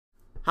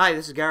Hi,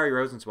 this is Gary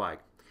Rosenzweig.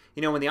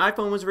 You know, when the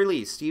iPhone was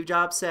released, Steve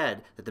Jobs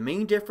said that the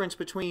main difference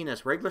between a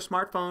regular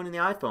smartphone and the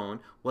iPhone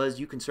was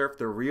you can surf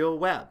the real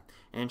web.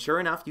 And sure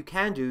enough, you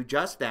can do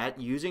just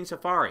that using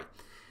Safari.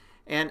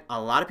 And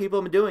a lot of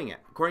people have been doing it.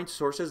 According to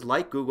sources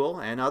like Google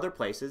and other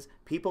places,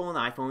 people on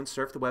iPhones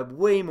surf the web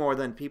way more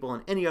than people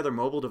on any other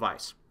mobile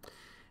device.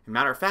 As a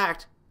matter of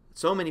fact,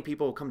 so many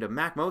people who come to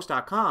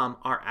MacMost.com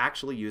are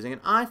actually using an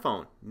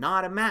iPhone,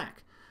 not a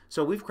Mac.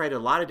 So we've created a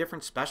lot of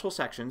different special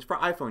sections for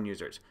iPhone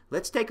users.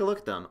 Let's take a look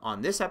at them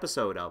on this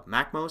episode of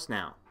MacMost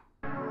Now.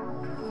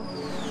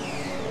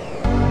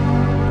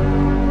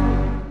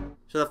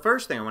 So the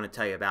first thing I want to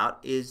tell you about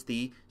is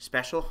the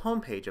special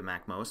homepage of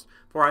MacMost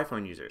for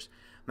iPhone users.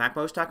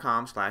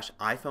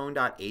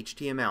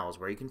 MacMost.com/iPhone.html is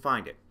where you can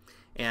find it.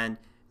 And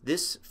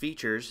this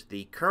features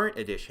the current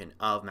edition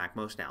of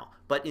MacMost Now,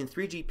 but in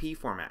 3GP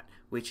format,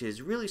 which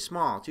is really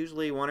small. It's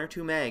usually 1 or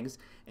 2 megs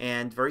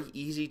and very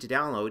easy to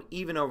download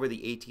even over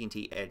the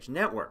AT&T Edge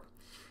network.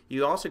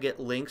 You also get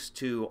links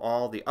to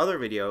all the other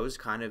videos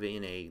kind of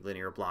in a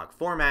linear blog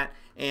format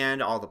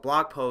and all the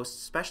blog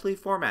posts specially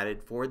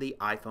formatted for the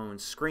iPhone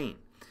screen.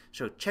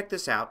 So check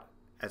this out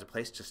as a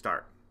place to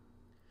start.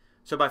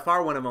 So by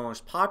far one of the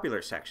most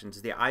popular sections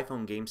is the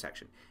iPhone game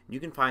section.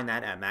 You can find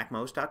that at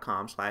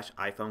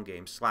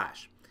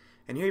macmost.com/iPhonegames/.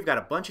 And here you've got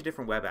a bunch of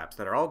different web apps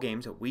that are all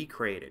games that we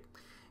created.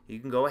 You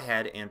can go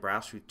ahead and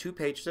browse through 2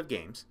 pages of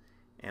games,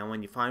 and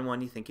when you find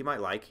one you think you might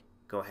like,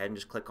 go ahead and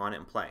just click on it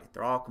and play.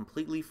 They're all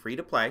completely free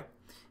to play,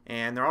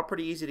 and they're all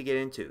pretty easy to get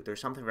into.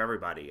 There's something for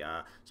everybody.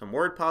 Some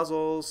word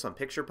puzzles, some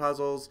picture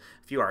puzzles,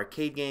 a few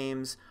arcade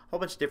games, a whole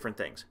bunch of different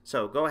things.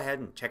 So go ahead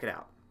and check it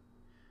out.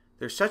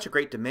 There's such a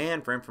great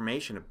demand for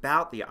information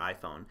about the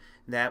iPhone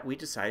that we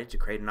decided to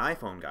create an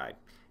iPhone guide.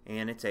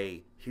 And it's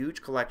a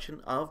huge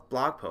collection of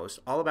blog posts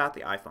all about the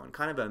iPhone,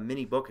 kind of a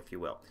mini book if you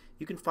will.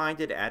 You can find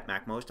it at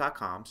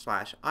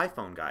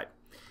macmost.com/iPhoneGuide.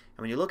 And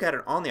when you look at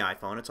it on the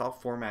iPhone, it's all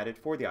formatted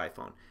for the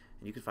iPhone.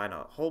 And you can find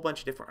a whole bunch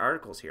of different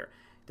articles here.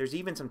 There's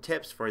even some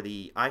tips for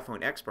the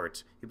iPhone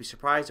experts. You'll be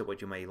surprised at what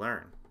you may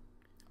learn.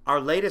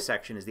 Our latest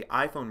section is the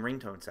iPhone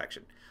ringtone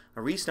section.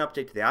 A recent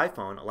update to the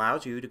iPhone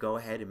allows you to go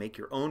ahead and make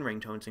your own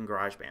ringtones in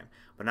GarageBand,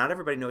 but not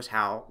everybody knows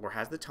how or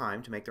has the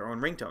time to make their own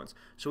ringtones.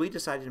 So we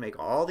decided to make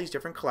all these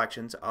different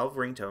collections of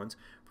ringtones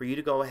for you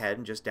to go ahead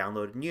and just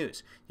download and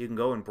use. You can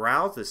go and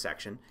browse this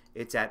section.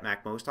 It's at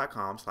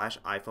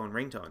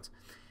macmost.com/iPhoneringtones.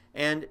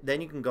 And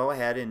then you can go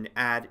ahead and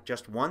add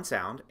just one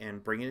sound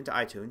and bring it into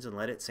iTunes and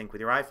let it sync with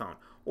your iPhone.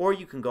 Or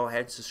you can go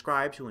ahead and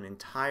subscribe to an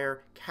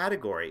entire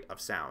category of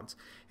sounds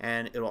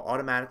and it will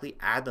automatically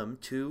add them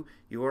to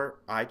your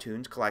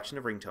iTunes collection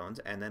of ringtones,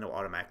 and then it will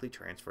automatically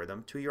transfer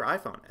them to your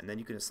iPhone. And then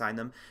you can assign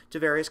them to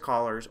various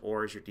callers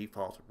or as your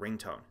default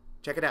ringtone.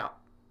 Check it out.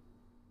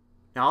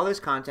 Now all this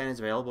content is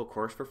available of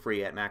course for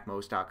free at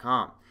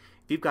macmost.com.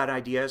 If you've got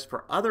ideas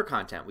for other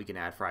content we can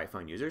add for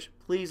iPhone users,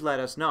 please let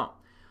us know.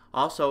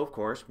 Also, of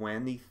course,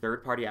 when the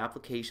third-party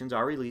applications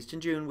are released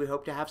in June, we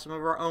hope to have some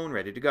of our own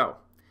ready to go.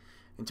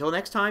 Until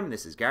next time,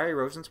 this is Gary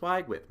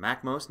Rosenzweig with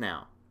MacMost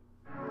Now.